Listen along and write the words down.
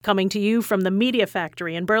Coming to you from the Media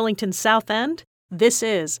Factory in Burlington's South End, this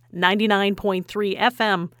is 99.3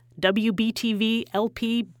 FM WBTV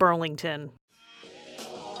LP Burlington.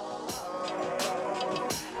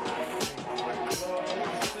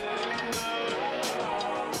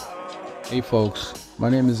 Hey folks, my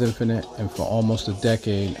name is Infinite, and for almost a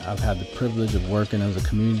decade, I've had the privilege of working as a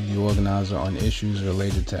community organizer on issues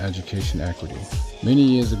related to education equity. Many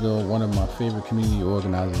years ago, one of my favorite community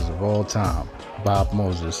organizers of all time, Bob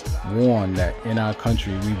Moses, warned that in our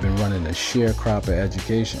country we've been running a sharecropper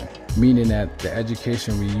education, meaning that the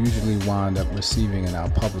education we usually wind up receiving in our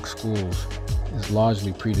public schools is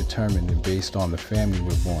largely predetermined and based on the family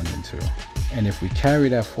we're born into. And if we carry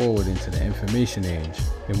that forward into the information age,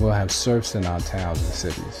 then we'll have serfs in our towns and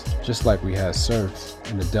cities, just like we had serfs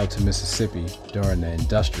in the Delta, Mississippi during the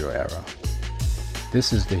industrial era.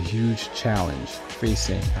 This is the huge challenge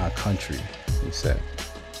facing our country, he said.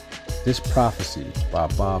 This prophecy by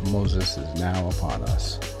Bob Moses is now upon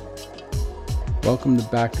us. Welcome to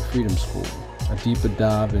Back to Freedom School, a deeper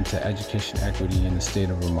dive into education equity in the state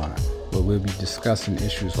of Vermont, where we'll be discussing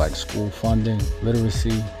issues like school funding,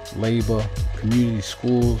 literacy, labor, community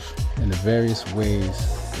schools, and the various ways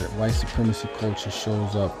that white supremacy culture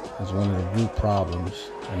shows up as one of the root problems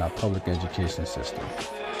in our public education system.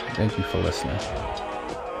 Thank you for listening.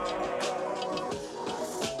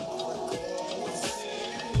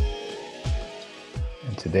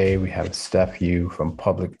 And today we have Steph Yu from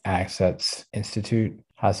Public Assets Institute.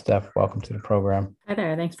 Hi, Steph. Welcome to the program. Hi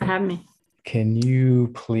there. Thanks for having me. Can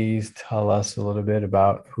you please tell us a little bit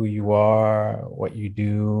about who you are, what you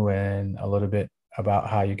do, and a little bit about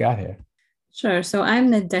how you got here? Sure. So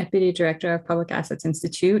I'm the Deputy Director of Public Assets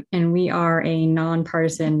Institute, and we are a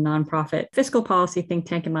nonpartisan, nonprofit fiscal policy think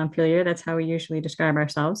tank in Montpelier. That's how we usually describe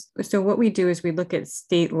ourselves. So what we do is we look at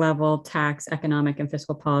state level tax, economic, and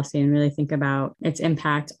fiscal policy and really think about its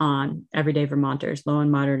impact on everyday Vermonters, low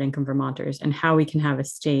and moderate income Vermonters, and how we can have a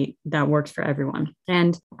state that works for everyone.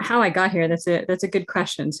 And how I got here, that's a good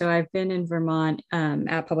question. So I've been in Vermont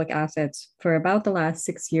at Public Assets for about the last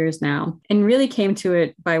 6 years now, and really came to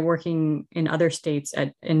it by working in other states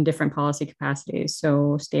in different policy capacities.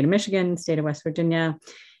 So state of Michigan, state of West Virginia,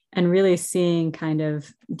 and really seeing kind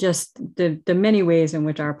of just the many ways in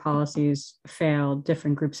which our policies fail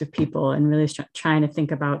different groups of people, and really trying to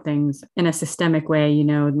think about things in a systemic way. You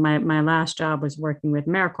know, my last job was working with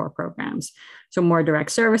AmeriCorps programs, so more direct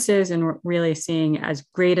services, and really seeing, as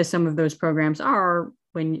great as some of those programs are,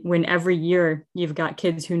 when every year you've got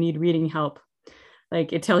kids who need reading help,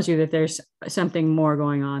 like, it tells you that there's something more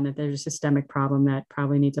going on, that there's a systemic problem that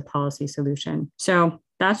probably needs a policy solution. So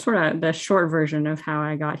that's sort of the short version of how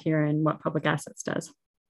I got here and what Public Assets does.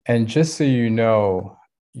 And just so you know,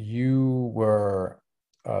 you were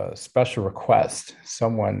a special request.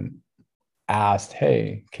 Someone asked,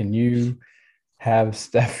 hey, can you have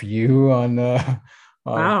Steph Yu on the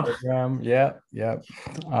program? Yep.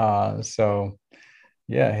 So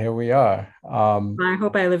yeah, here we are. I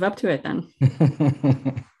hope I live up to it then.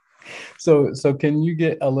 So can you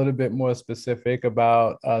get a little bit more specific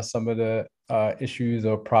about some of the issues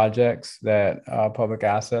or projects that Public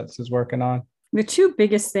Assets is working on? The two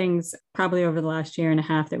biggest things probably over the last year and a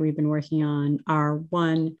half that we've been working on are,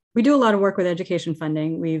 one, we do a lot of work with education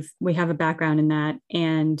funding. We have a background in that,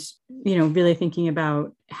 and really thinking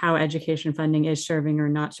about how education funding is serving or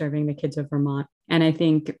not serving the kids of Vermont. And I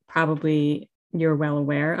think probably you're well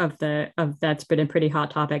aware of that's been a pretty hot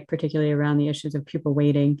topic, particularly around the issues of pupil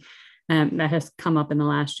weighting, that has come up in the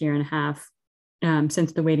last year and a half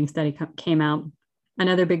since the weighting study came out.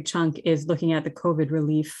 Another big chunk is looking at the COVID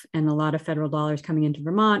relief and a lot of federal dollars coming into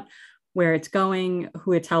Vermont, where it's going,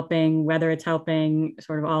 who it's helping, whether it's helping,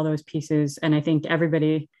 sort of all those pieces. And I think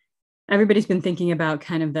everybody's been thinking about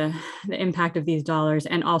kind of the impact of these dollars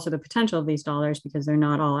and also the potential of these dollars, because they're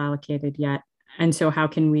not all allocated yet. And so how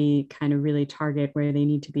can we kind of really target where they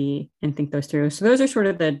need to be and think those through? So those are sort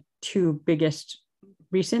of the two biggest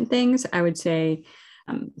recent things, I would say.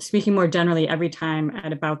 Speaking more generally, every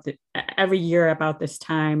year about this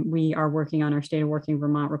time, we are working on our State of Working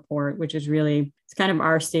Vermont report, which is really, it's kind of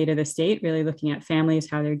our state of the state, really looking at families,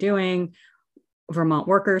 how they're doing, Vermont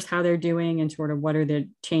workers, how they're doing, and sort of what are the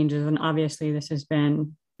changes. And obviously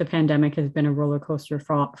the pandemic has been a roller coaster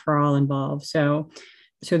for all involved. So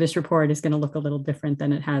this report is going to look a little different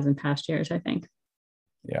than it has in past years, I think.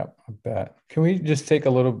 Yeah, I bet. Can we just take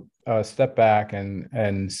a little step back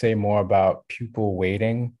and say more about pupil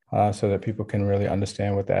weighting so that people can really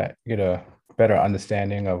understand get a better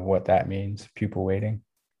understanding of what that means, pupil weighting?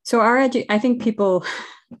 So I think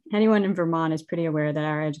anyone in Vermont is pretty aware that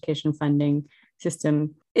our education funding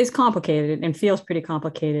system is complicated and feels pretty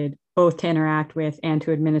complicated. both to interact with and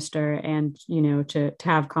to administer and, to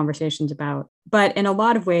have conversations about. But in a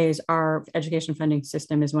lot of ways, our education funding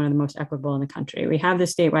system is one of the most equitable in the country. We have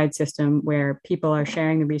this statewide system where people are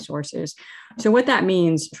sharing the resources. So what that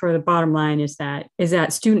means for the bottom line is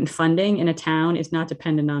that student funding in a town is not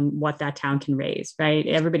dependent on what that town can raise, right?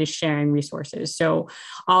 Everybody's sharing resources. So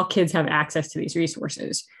all kids have access to these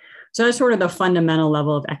resources. So that's sort of the fundamental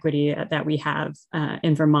level of equity that we have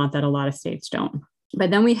in Vermont that a lot of states don't.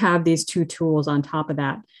 But then we have these two tools on top of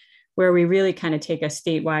that, where we really kind of take a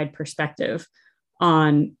statewide perspective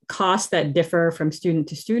on costs that differ from student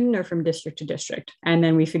to student or from district to district. And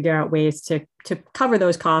then we figure out ways to cover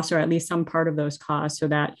those costs, or at least some part of those costs, so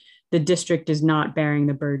that the district is not bearing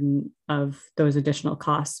the burden of those additional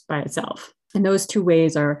costs by itself. And those two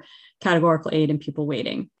ways are categorical aid and pupil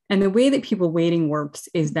weighting. And the way that pupil weighting works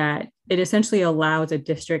is that it essentially allows a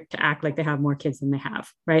district to act like they have more kids than they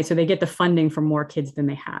have, right? So they get the funding for more kids than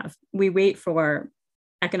they have. We wait for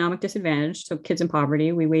economic disadvantage, so kids in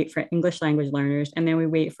poverty. We wait for English language learners, and then we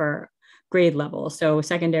wait for grade level. So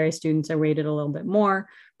secondary students are weighted a little bit more.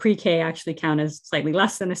 Pre-K actually count as slightly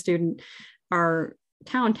less than a student. Our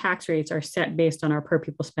town tax rates are set based on our per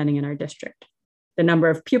pupil spending in our district. The number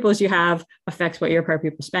of pupils you have affects what your per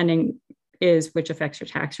pupil spending is, which affects your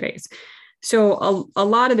tax rates. So a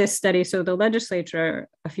lot of this study, so the legislature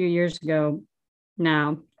a few years ago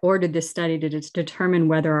now ordered this study to determine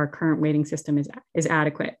whether our current weighting system is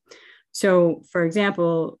adequate. So for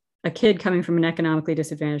example, a kid coming from an economically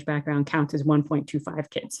disadvantaged background counts as 1.25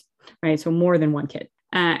 kids, right? So more than one kid.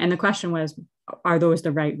 And the question was, are those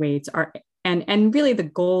the right weights? And really the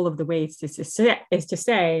goal of the weights is to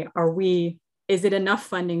say, is it enough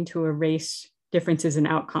funding to erase differences in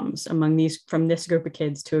outcomes from this group of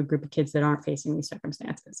kids to a group of kids that aren't facing these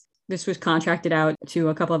circumstances? This was contracted out to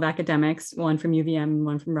a couple of academics, one from UVM and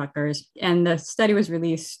one from Rutgers. And the study was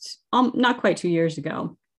released not quite 2 years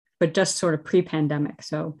ago, but just sort of pre-pandemic.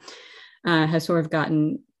 So has sort of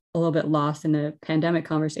gotten a little bit lost in the pandemic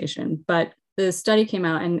conversation. But the study came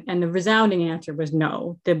out and the resounding answer was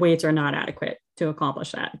no, the weights are not adequate to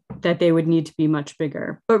accomplish that they would need to be much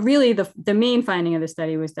bigger. But really the main finding of the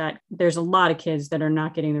study was that there's a lot of kids that are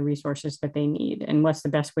not getting the resources that they need. And what's the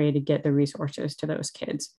best way to get the resources to those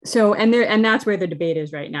kids? So, and that's where the debate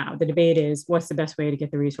is right now. The debate is, what's the best way to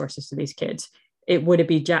get the resources to these kids? Would it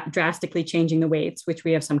be drastically changing the weights, which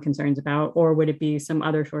we have some concerns about, or would it be some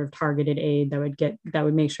other sort of targeted aid that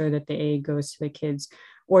would make sure that the aid goes to the kids,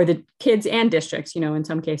 or the kids and districts? In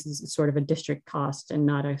some cases, it's sort of a district cost and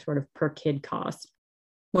not a sort of per kid cost.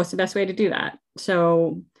 What's the best way to do that?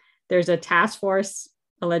 So there's a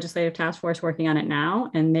legislative task force working on it now,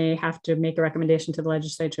 and they have to make a recommendation to the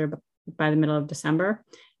legislature by the middle of December.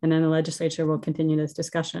 And then the legislature will continue this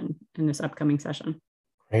discussion in this upcoming session.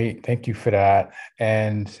 Great, thank you for that.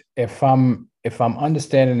 And if I'm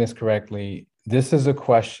understanding this correctly, this is a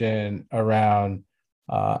question around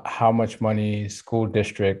how much money school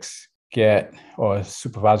districts get or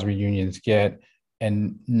supervisory unions get,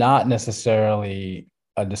 and not necessarily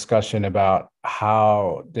a discussion about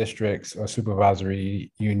how districts or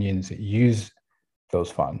supervisory unions use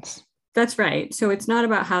those funds. That's right. So it's not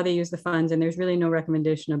about how they use the funds, and there's really no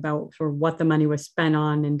recommendation about sort of what the money was spent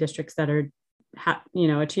on in districts that are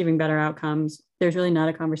achieving better outcomes. There's really not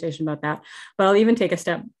a conversation about that. But I'll even take a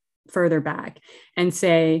step further back and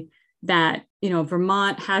say that,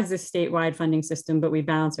 Vermont has this statewide funding system, but we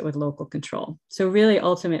balance it with local control. So really,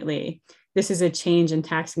 ultimately, this is a change in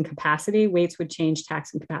taxing capacity. Weights would change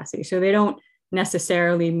taxing capacity. So they don't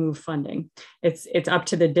necessarily move funding. It's up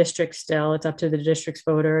to the district still. It's up to the district's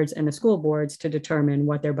voters and the school boards to determine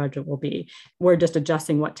what their budget will be. We're just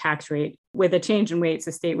adjusting what tax rate. With a change in weights,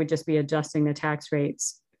 the state would just be adjusting the tax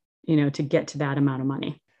rates, to get to that amount of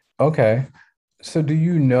money. Okay. So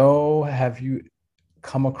have you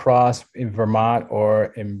come across in Vermont or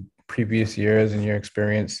in previous years in your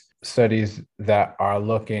experience studies that are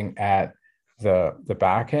looking at the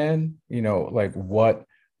back end, like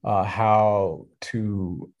how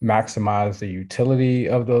to maximize the utility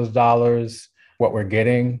of those dollars, what we're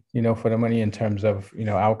getting, for the money in terms of,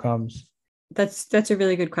 outcomes? That's a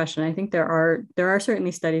really good question. I think there are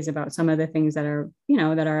certainly studies about some of the things that are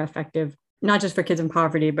effective, not just for kids in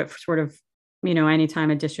poverty, but for sort of,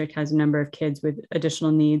 anytime a district has a number of kids with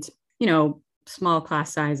additional needs, small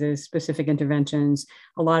class sizes, specific interventions,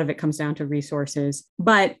 a lot of it comes down to resources.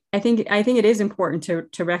 But I think it is important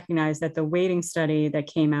to recognize that the weighting study that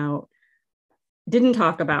came out didn't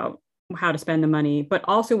talk about how to spend the money, but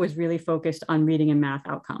also was really focused on reading and math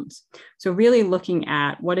outcomes. So really looking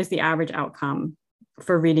at what is the average outcome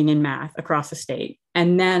for reading and math across the state,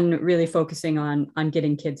 and then really focusing on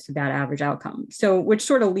getting kids to that average outcome. So, which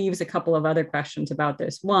sort of leaves a couple of other questions about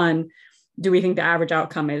this. One, do we think the average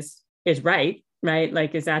outcome is right?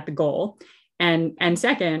 Like, is that the goal? And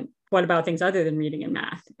second, what about things other than reading and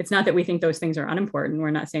math? It's not that we think those things are unimportant.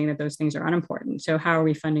 We're not saying that those things are unimportant. So how are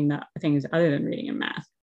we funding the things other than reading and math?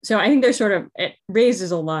 So I think it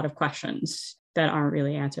raises a lot of questions that aren't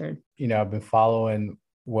really answered. I've been following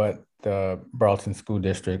what the Burlington school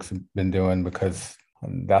districts have been doing because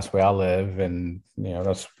that's where I live. And,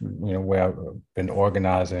 that's, where I've been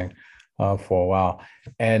organizing for a while.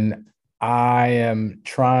 And I am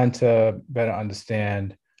trying to better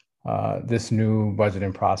understand this new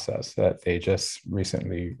budgeting process that they just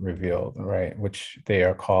recently revealed, right? Which they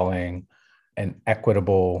are calling an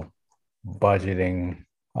equitable budgeting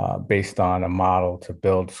based on a model to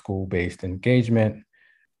build school-based engagement.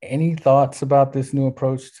 Any thoughts about this new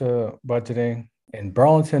approach to budgeting in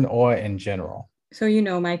Burlington or in general? So,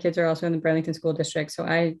 my kids are also in the Burlington School District. So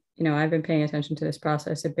I've been paying attention to this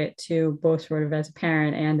process a bit too, both sort of as a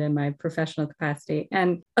parent and in my professional capacity.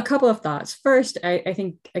 And a couple of thoughts. First, I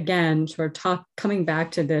think, again, sort of coming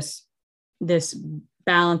back to this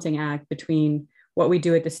balancing act between what we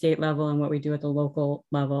do at the state level and what we do at the local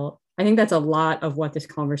level. I think that's a lot of what this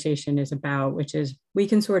conversation is about, which is we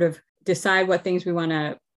can sort of decide what things we want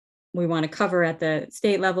to cover at the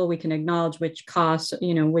state level. We can acknowledge which costs,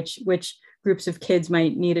 which groups of kids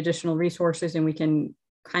might need additional resources, and we can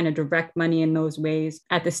kind of direct money in those ways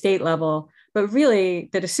at the state level. But really,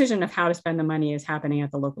 the decision of how to spend the money is happening at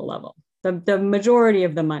the local level. The majority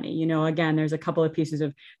of the money, again, there's a couple of pieces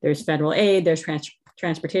there's federal aid, there's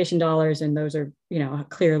transportation dollars, and those are,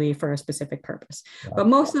 clearly for a specific purpose. Wow. But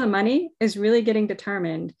most of the money is really getting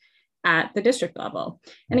determined at the district level.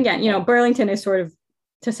 And again, Burlington is sort of,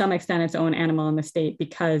 to some extent, its own animal in the state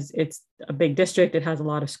because it's a big district. It has a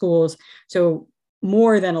lot of schools. So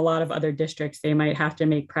more than a lot of other districts, they might have to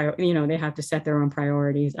they have to set their own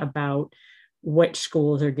priorities about which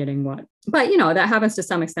schools are getting what. But, that happens to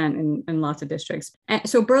some extent in lots of districts. And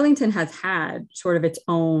so Burlington has had sort of its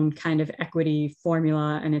own kind of equity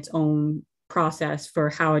formula and its own process for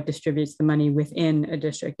how it distributes the money within a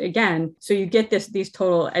district. Again, so you get these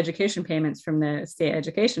total education payments from the state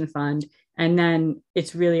education fund, and then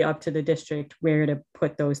it's really up to the district where to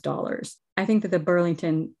put those dollars. I think that the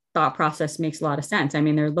Burlington thought process makes a lot of sense. I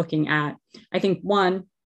mean, they're looking at, I think, one,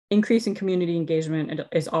 increasing community engagement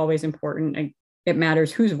is always important. It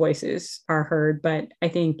matters whose voices are heard, but I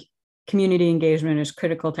think community engagement is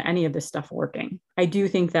critical to any of this stuff working. I do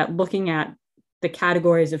think that looking at the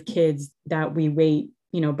categories of kids that we weight,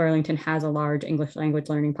 Burlington has a large English language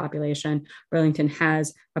learning population. Burlington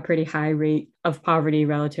has a pretty high rate of poverty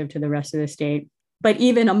relative to the rest of the state. But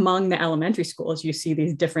even among the elementary schools, you see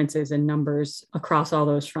these differences in numbers across all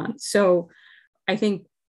those fronts. So I think,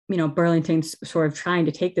 Burlington's sort of trying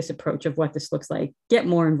to take this approach of what this looks like, get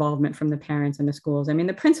more involvement from the parents and the schools. I mean,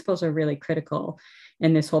 the principals are really critical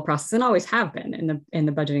in this whole process and always have been in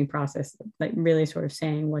the budgeting process, like really sort of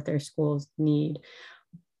saying what their schools need.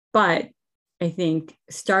 But I think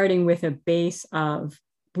starting with a base of,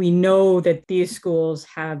 we know that these schools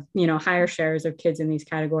have, higher shares of kids in these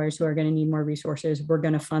categories who are going to need more resources. We're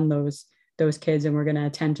going to fund those kids and we're going to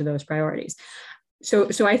attend to those priorities. So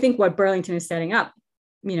I think what Burlington is setting up,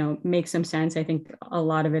 makes some sense. I think a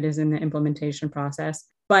lot of it is in the implementation process,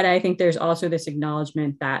 but I think there's also this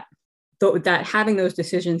acknowledgement that having those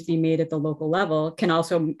decisions be made at the local level can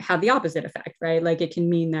also have the opposite effect, right? Like it can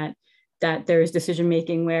mean that there's decision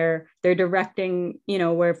making where they're directing,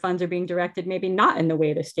 where funds are being directed, maybe not in the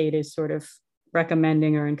way the state is sort of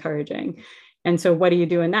recommending or encouraging. And so what do you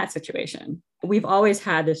do in that situation? We've always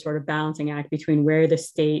had this sort of balancing act between where the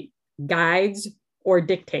state guides or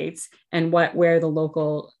dictates and where the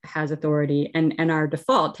local has authority. And our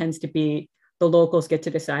default tends to be the locals get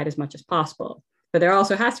to decide as much as possible. But there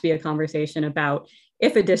also has to be a conversation about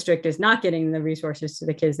if a district is not getting the resources to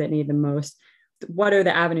the kids that need them most, what are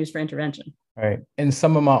the avenues for intervention? Right. In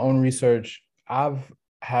some of my own research, I've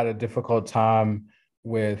had a difficult time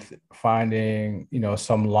with finding,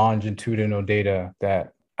 some longitudinal data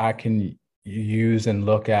that I can use and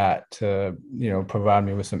look at to, provide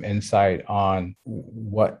me with some insight on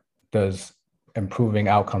what does improving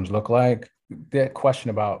outcomes look like. That question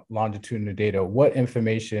about longitudinal data, what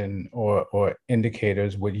information or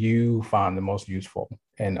indicators would you find the most useful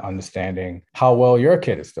in understanding how well your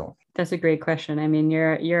kid is doing? That's a great question. I mean,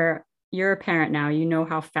 you're a parent now,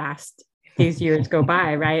 how fast these years go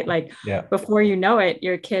by, right? Like Before you know it,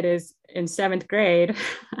 your kid is in 7th grade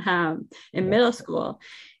in middle school.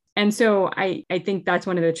 And so I think that's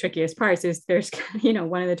one of the trickiest parts is there's,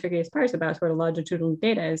 one of the trickiest parts about sort of longitudinal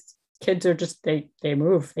data is kids are just, they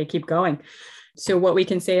move, they keep going. So what we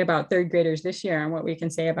can say about third graders this year and what we can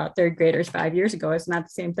say about third graders 5 years ago is not the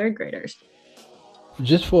same third graders.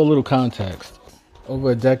 Just for a little context,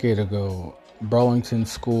 over a decade ago, Burlington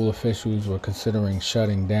school officials were considering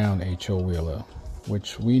shutting down H.O. Wheeler,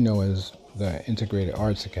 which we know as the Integrated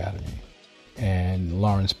Arts Academy, and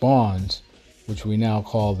Lawrence Barnes, which we now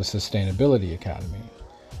call the Sustainability Academy,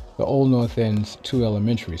 the Old North End's two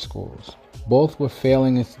elementary schools. Both were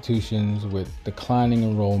failing institutions with declining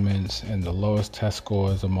enrollments and the lowest test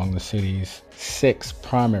scores among the city's 6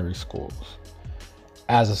 primary schools.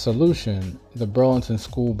 As a solution, the Burlington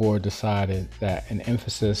School Board decided that an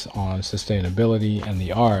emphasis on sustainability and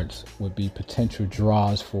the arts would be potential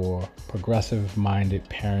draws for progressive-minded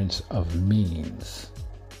parents of means.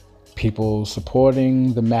 People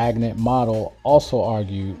supporting the magnet model also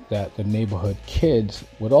argued that the neighborhood kids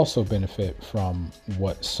would also benefit from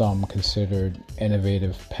what some considered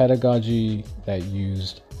innovative pedagogy that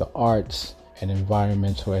used the arts and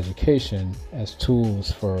environmental education as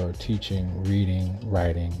tools for teaching reading,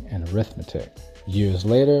 writing, and arithmetic. Years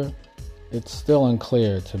later, it's still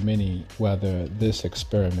unclear to many whether this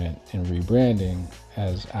experiment in rebranding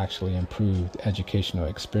has actually improved educational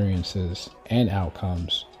experiences and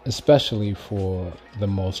outcomes, especially for the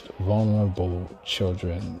most vulnerable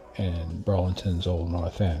children in Burlington's Old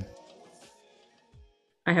North End.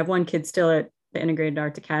 I have one kid still at the Integrated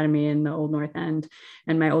Arts Academy in the Old North End,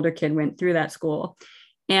 and my older kid went through that school.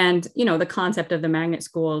 And, the concept of the magnet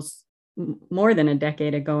schools more than a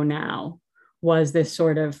decade ago now was this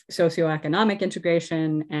sort of socioeconomic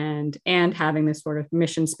integration and having this sort of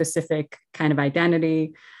mission specific kind of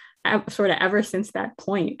identity. Sort of ever since that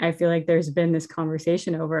point, I feel like there's been this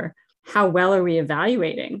conversation over how well are we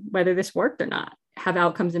evaluating whether this worked or not. Have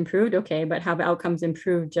outcomes improved? Okay, but have outcomes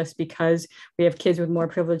improved just because we have kids with more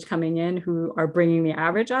privilege coming in who are bringing the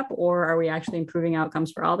average up, or are we actually improving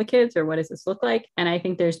outcomes for all the kids, or what does this look like? And I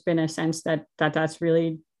think there's been a sense that that's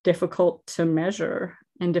really difficult to measure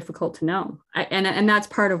and difficult to know. And that's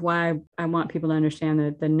part of why I want people to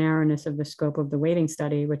understand the narrowness of the scope of the weighting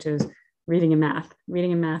study, which is reading and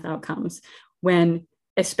math outcomes, when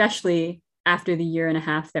especially after the year and a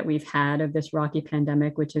half that we've had of this rocky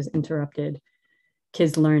pandemic, which has interrupted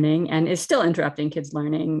kids' learning and is still interrupting kids'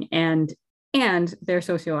 learning and their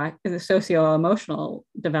socio-emotional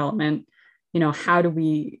development. How do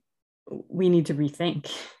we need to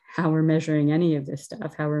rethink how we're measuring any of this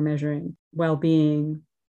stuff, how we're measuring well-being,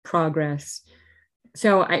 progress.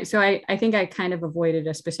 So I think I kind of avoided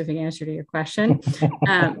a specific answer to your question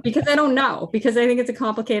because I don't know, because I think it's a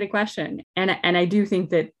complicated question. And I do think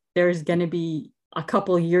that there's going to be a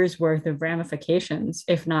couple years worth of ramifications,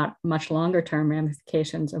 if not much longer term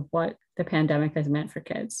ramifications of what the pandemic has meant for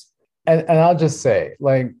kids. And I'll just say,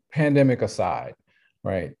 like, pandemic aside,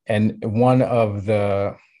 right? And one of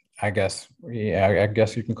the, I guess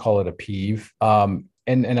you can call it a peeve. And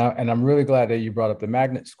I'm really glad that you brought up the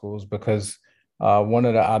magnet schools, because one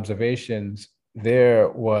of the observations there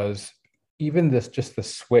was even just the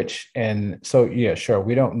switch. And so, yeah, sure,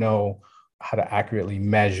 we don't know how to accurately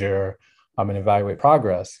measure and evaluate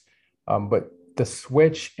progress, but the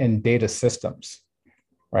switch in data systems,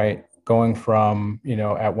 right? Going from,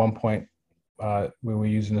 at one point, we were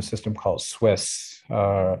using a system called Swiss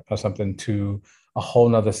or something, to a whole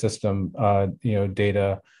nother system,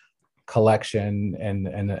 data collection and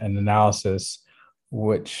analysis,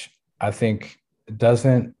 which I think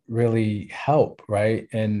doesn't really help, right?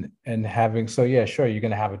 And having, so yeah, sure, you're going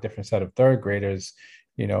to have a different set of third graders,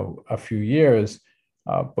 a few years,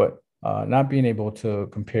 but not being able to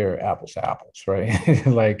compare apples to apples, right?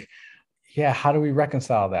 Like, yeah, how do we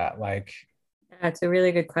reconcile that? Like, that's a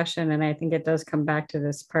really good question. And I think it does come back to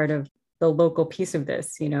this part of the local piece of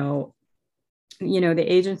this, the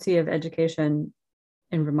Agency of Education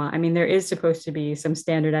in Vermont. I mean, there is supposed to be some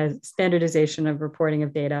standardization of reporting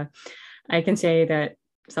of data. I can say that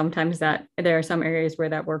sometimes that there are some areas where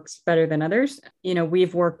that works better than others.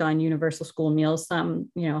 We've worked on universal school meals.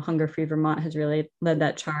 Hunger Free Vermont has really led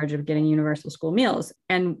that charge of getting universal school meals.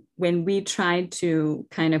 And when we tried to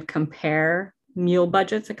kind of compare meal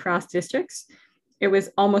budgets across districts, it was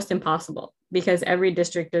almost impossible because every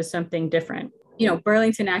district does something different.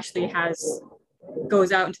 Burlington actually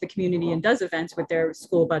goes out into the community and does events with their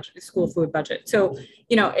school food budget. So,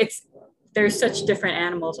 there's such different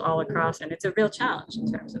animals all across, and it's a real challenge in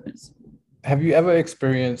terms of this. Have you ever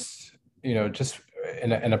experienced, just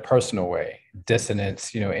in a personal way,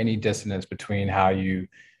 dissonance, any dissonance between how you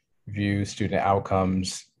view student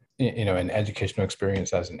outcomes, in educational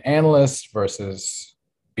experience as an analyst versus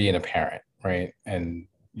being a parent, right? And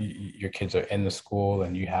your kids are in the school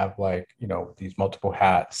and you have like, these multiple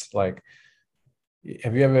hats. Like,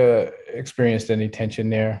 have you ever experienced any tension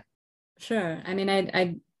there? Sure. I mean,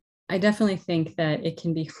 I definitely think that it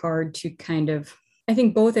can be hard to I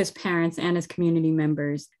think both as parents and as community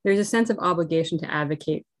members, there's a sense of obligation to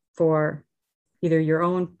advocate for either your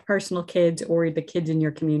own personal kids or the kids in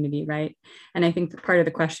your community, right? And I think part of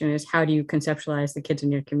the question is, how do you conceptualize the kids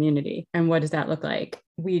in your community? And what does that look like?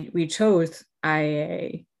 We chose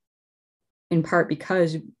IAA in part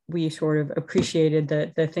because we sort of appreciated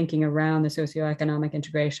the thinking around the socioeconomic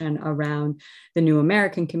integration, around the new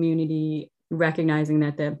American community, recognizing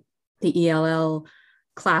that the ELL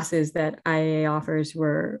classes that IAA offers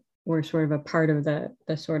were sort of a part of the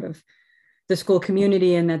sort of the school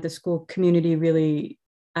community, and that the school community really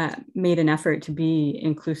made an effort to be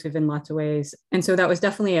inclusive in lots of ways. And so that was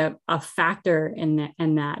definitely a factor in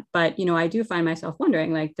that. But, I do find myself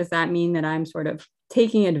wondering, like, does that mean that I'm sort of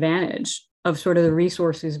taking advantage of sort of the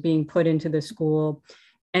resources being put into the school?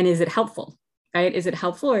 And is it helpful, right? Is it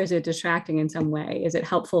helpful, or is it distracting in some way? Is it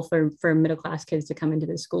helpful for middle-class kids to come into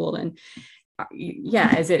the school? And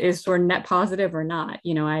yeah, is sort of net positive or not?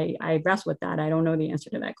 I wrestle with that. I don't know the answer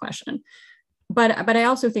to that question. But I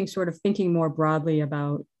also think sort of thinking more broadly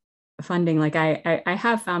about funding, like I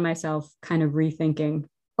have found myself kind of rethinking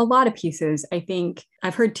a lot of pieces. I think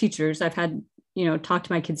I've heard teachers, I've had, talk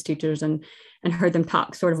to my kids' teachers and heard them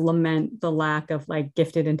sort of lament the lack of like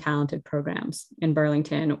gifted and talented programs in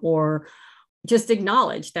Burlington, or just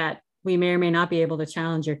acknowledge that we may or may not be able to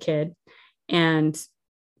challenge your kid, and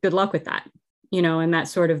good luck with that, and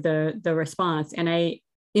that's sort of the response. And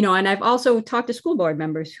and I've also talked to school board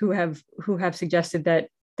members who have suggested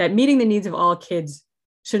that meeting the needs of all kids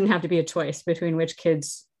shouldn't have to be a choice between which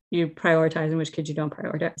kids you prioritize and which kids you don't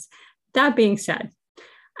prioritize. That being said,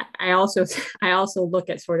 I also look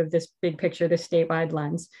at sort of this big picture, this statewide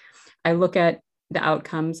lens. I look at the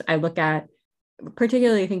outcomes. I look at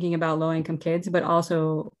particularly thinking about low-income kids, but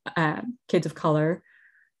also kids of color,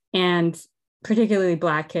 and particularly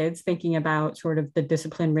Black kids, thinking about sort of the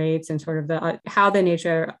discipline rates and sort of how the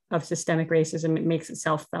nature of systemic racism makes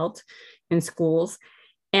itself felt in schools.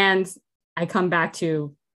 And I come back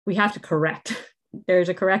to, we have to correct. There's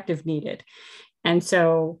a corrective needed. And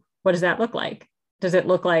so what does that look like? Does it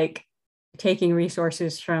look like taking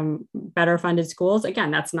resources from better funded schools?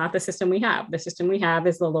 Again, that's not the system we have. The system we have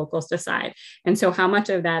is the locals decide. And so how much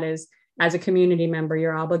of that is, as a community member,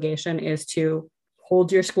 your obligation is to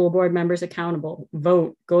hold your school board members accountable,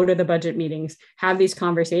 vote, go to the budget meetings, have these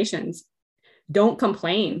conversations. Don't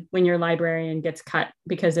complain when your librarian gets cut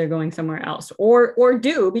because they're going somewhere else, or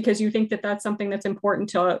do because you think that that's something that's important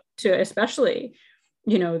to especially,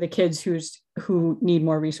 the kids who need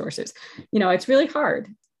more resources. It's really hard.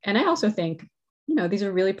 And I also think, these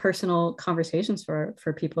are really personal conversations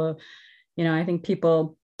for people. I think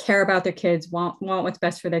people care about their kids, want what's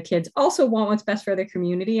best for their kids, also want what's best for their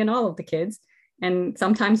community and all of the kids. And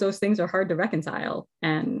sometimes those things are hard to reconcile.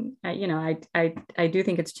 And, I do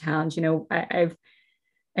think it's a challenge. I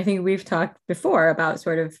think we've talked before about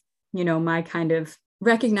sort of, my kind of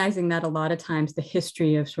recognizing that a lot of times the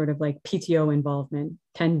history of sort of like PTO involvement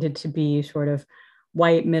tended to be sort of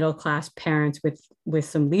white middle-class parents with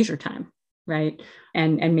some leisure time, right?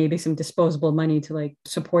 And maybe some disposable money to like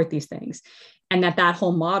support these things. And that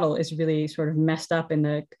whole model is really sort of messed up in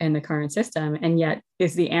the current system. And yet,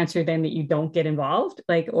 is the answer then that you don't get involved?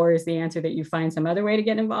 Like, or is the answer that you find some other way to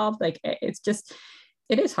get involved? Like, it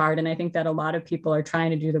is hard. And I think that a lot of people are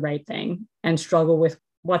trying to do the right thing and struggle with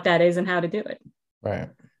what that is and how to do it. Right.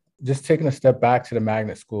 Just taking a step back to the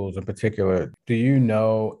magnet schools in particular, do you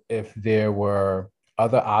know if there were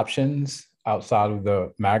other options outside of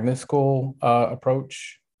the magnet school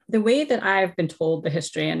approach? The way that I've been told the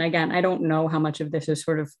history, and again, I don't know how much of this is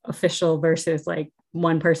sort of official versus like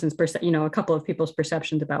one person's a couple of people's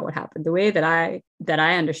perceptions about what happened. The way that I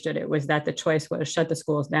understood it was that the choice was shut the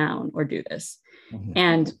schools down or do this. Mm-hmm.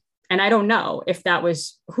 And I don't know if that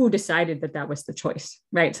was who decided that was the choice,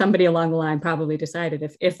 right? Somebody along the line probably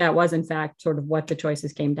decided if that was in fact sort of what the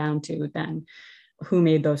choices came down to, then who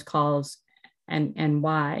made those calls and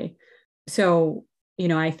why. So,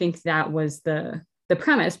 I think that was the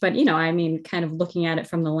premise, but, kind of looking at it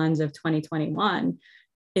from the lens of 2021,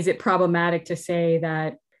 is it problematic to say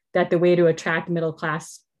that the way to attract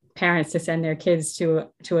middle-class parents to send their kids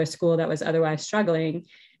to a school that was otherwise struggling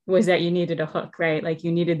was that you needed a hook, right? Like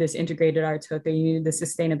you needed this integrated arts hook, or you needed the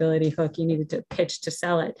sustainability hook, you needed to pitch to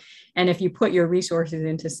sell it. And if you put your resources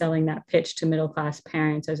into selling that pitch to middle-class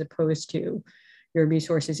parents, as opposed to your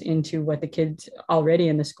resources into what the kids already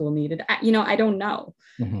in the school needed, I don't know.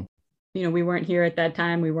 Mm-hmm. we weren't here at that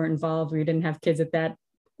time. We weren't involved. We didn't have kids at that,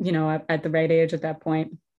 at the right age at that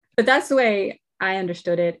point. But that's the way I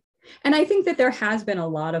understood it. And I think that there has been a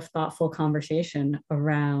lot of thoughtful conversation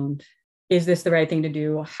around, is this the right thing to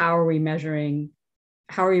do? How are we measuring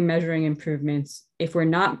improvements? If we're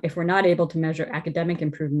not able to measure academic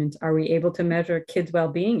improvements, are we able to measure kids'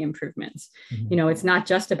 well-being improvements? Mm-hmm. It's not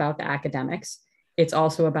just about the academics. It's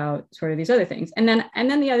also about sort of these other things. And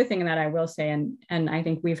then the other thing that I will say, and I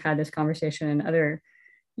think we've had this conversation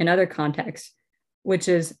in other contexts, which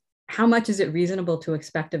is, how much is it reasonable to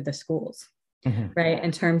expect of the schools, mm-hmm. right?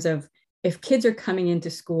 In terms of, if kids are coming into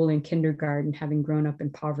school in kindergarten having grown up in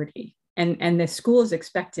poverty, and the school is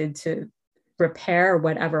expected to repair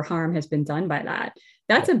whatever harm has been done by that,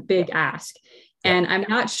 that's a big ask. And I'm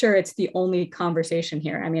not sure it's the only conversation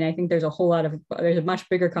here. I mean, I think there's a much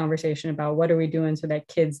bigger conversation about what are we doing so that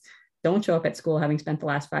kids don't show up at school having spent the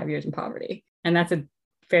last 5 years in poverty. And that's a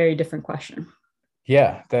very different question.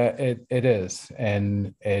 Yeah, that it is.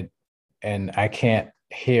 And I can't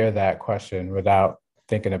hear that question without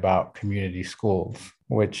thinking about community schools,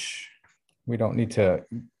 which we don't need to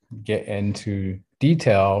get into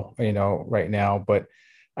detail, right now, but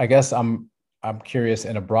I guess I'm curious,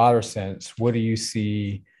 in a broader sense, what do you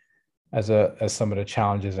see as some of the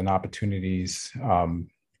challenges and opportunities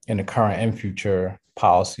in the current and future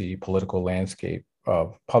political landscape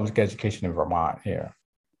of public education in Vermont here?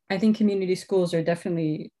 I think community schools are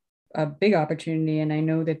definitely a big opportunity. And I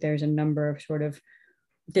know that there's a number of sort of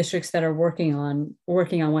districts that are working on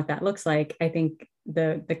what that looks like. I think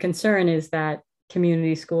the concern is that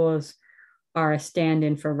community schools are a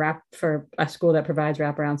stand-in for a school that provides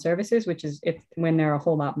wraparound services, which is when they're a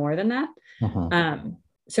whole lot more than that. Uh-huh.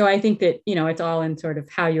 So I think that, it's all in sort of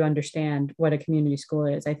how you understand what a community school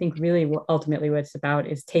is. I think really ultimately what it's about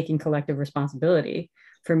is taking collective responsibility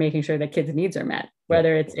for making sure that kids' needs are met,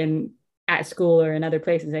 whether it's at school or in other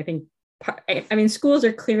places. I think, schools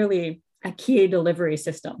are clearly a key delivery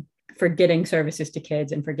system for getting services to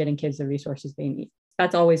kids and for getting kids the resources they need.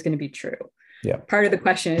 That's always going to be true. Yeah. Part of the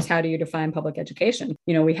question is, how do you define public education?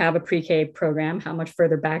 We have a pre-K program. How much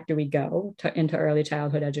further back do we go into early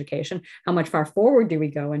childhood education? How much far forward do we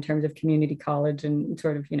go in terms of community college and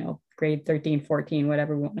sort of, grade 13, 14,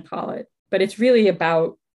 whatever we want to call it? But it's really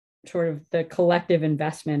about sort of the collective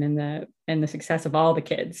investment in the success of all the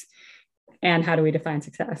kids. And how do we define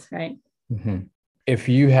success, right? Mm-hmm. If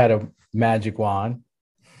you had a magic wand,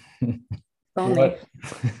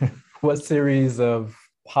 what series of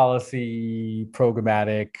policy,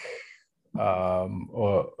 programmatic,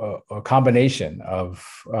 or combination of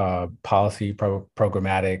policy,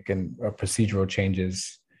 programmatic, and procedural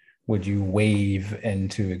changes would you wave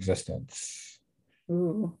into existence?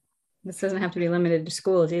 Ooh, this doesn't have to be limited to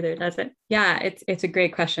schools either, does it? Yeah, it's a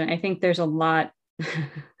great question. I think there's a lot.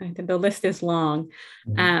 The list is long.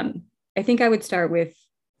 Mm-hmm. I think I would start with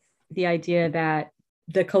the idea that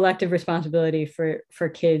the collective responsibility for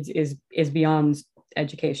kids is beyond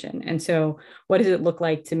education. And so what does it look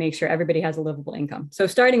like to make sure everybody has a livable income? So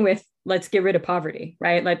starting with, let's get rid of poverty,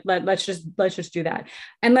 right? Let's just do that.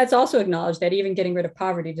 And let's also acknowledge that even getting rid of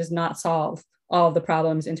poverty does not solve all of the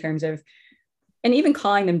problems in terms of, and even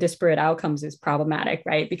calling them disparate outcomes is problematic,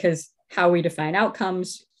 right? Because how we define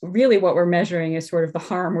outcomes, really what we're measuring is sort of the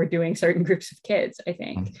harm we're doing certain groups of kids, I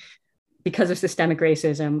think, because of systemic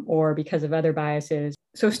racism or because of other biases.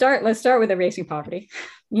 So let's start with erasing poverty,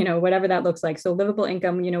 whatever that looks like. So livable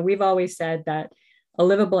income, we've always said that a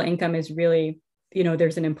livable income is really,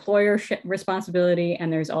 there's an employer responsibility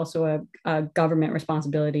and there's also a government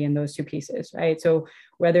responsibility in those two pieces, right? So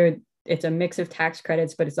whether it's a mix of tax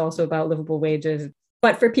credits, but it's also about livable wages.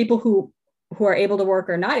 But for people who are able to work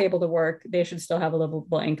or not able to work, they should still have a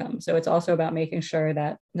livable income. So it's also about making sure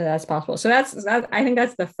that that's possible. So I think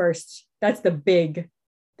that's the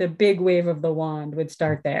big wave of the wand would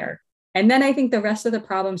start there. And then I think the rest of the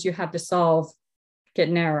problems you have to solve get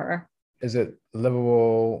narrower. Is it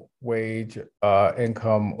livable wage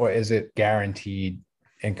income, or is it guaranteed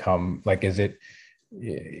income? Like, is it,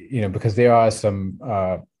 because there are some,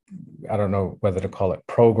 I don't know whether to call it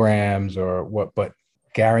programs or what, but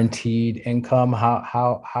guaranteed income,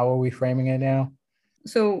 how are we framing it now?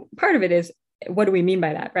 So part of it is, what do we mean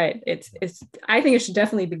by that, right? I think it should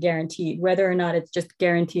definitely be guaranteed, whether or not it's just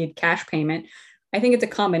guaranteed cash payment. I think it's a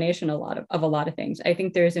combination of a lot of things. I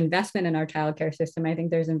think there's investment in our childcare system. I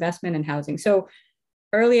think there's investment in housing. So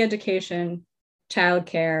early education,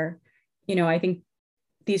 childcare, I think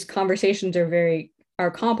these conversations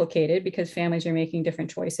are complicated because families are making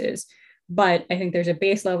different choices. But I think there's a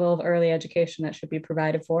base level of early education that should be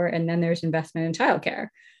provided for. And then there's investment in childcare,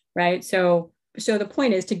 right? So the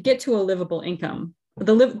point is, to get to a livable income,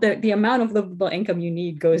 the amount of livable income you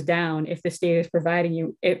need goes down if the state is providing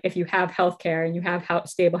you, if you have healthcare and you have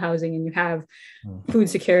stable housing and you have food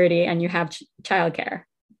security and you have childcare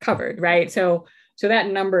covered, right? So that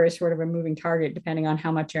number is sort of a moving target depending on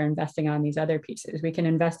how much you're investing on these other pieces. We can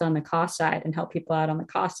invest on the cost side and help people out on the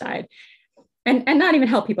cost side, and not even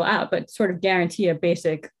help people out, but sort of guarantee a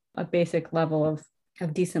basic level of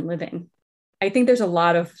decent living. I think there's a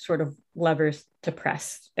lot of sort of levers to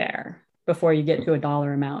press there before you get to a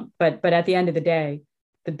dollar amount. But at the end of the day,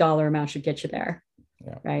 the dollar amount should get you there,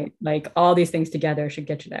 right? Like all these things together should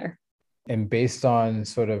get you there. And based on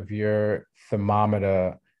sort of your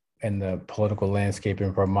thermometer in the political landscape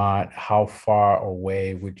in Vermont, how far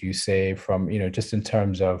away would you say from, just in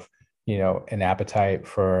terms of, an appetite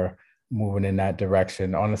for moving in that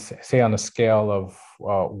direction on a scale of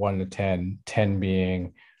 1 to 10, 10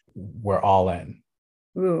 being we're all in?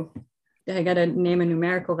 Ooh, I got to name a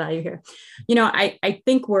numerical value here. I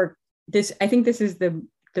think this is the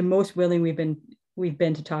most willing we've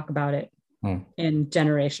been to talk about it in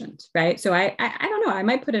generations, right? So I don't know, I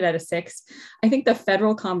might put it at a 6. I think the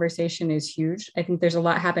federal conversation is huge. I think there's a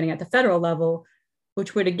lot happening at the federal level,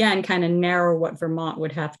 which would again kind of narrow what Vermont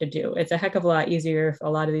would have to do. It's a heck of a lot easier if a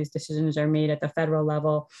lot of these decisions are made at the federal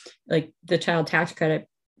level, like the child tax credit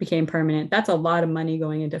became permanent. That's a lot of money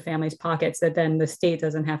going into families' pockets that then the state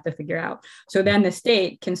doesn't have to figure out. So then the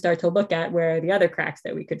state can start to look at where are the other cracks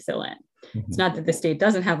that we could fill in. It's not that the state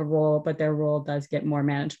doesn't have a role, but their role does get more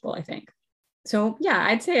manageable, I think. So yeah,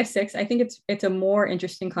 I'd say a 6. I think it's a more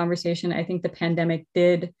interesting conversation. I think the pandemic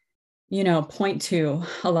did, point to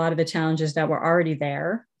a lot of the challenges that were already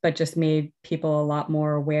there, but just made people a lot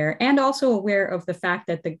more aware, and also aware of the fact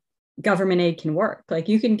that the government aid can work. Like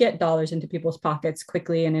you can get dollars into people's pockets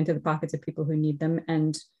quickly and into the pockets of people who need them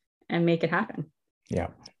and make it happen. Yeah.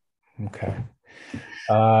 Okay.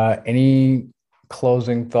 Any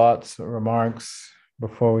closing thoughts or remarks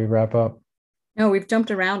before we wrap up? No, we've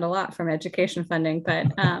jumped around a lot from education funding, but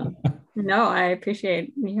no, I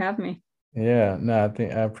appreciate you having me. Yeah, no,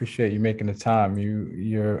 I appreciate you making the time.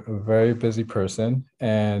 You're a very busy person,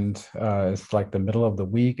 and it's like the middle of the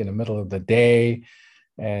week and the middle of the day.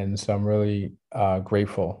 And so I'm really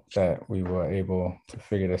grateful that we were able to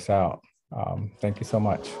figure this out. Thank you so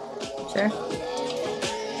much. Sure.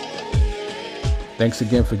 Thanks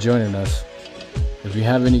again for joining us. If you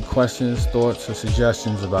have any questions, thoughts, or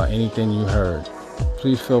suggestions about anything you heard,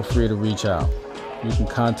 please feel free to reach out. You can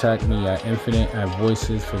contact me at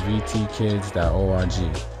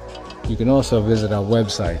infinite@voicesforvtkids.org. You can also visit our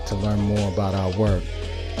website to learn more about our work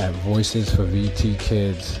at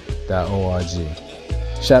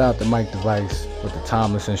voicesforvtkids.org. Shout out to Mike Device with the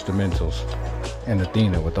timeless instrumentals and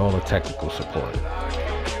Athena with all the technical support.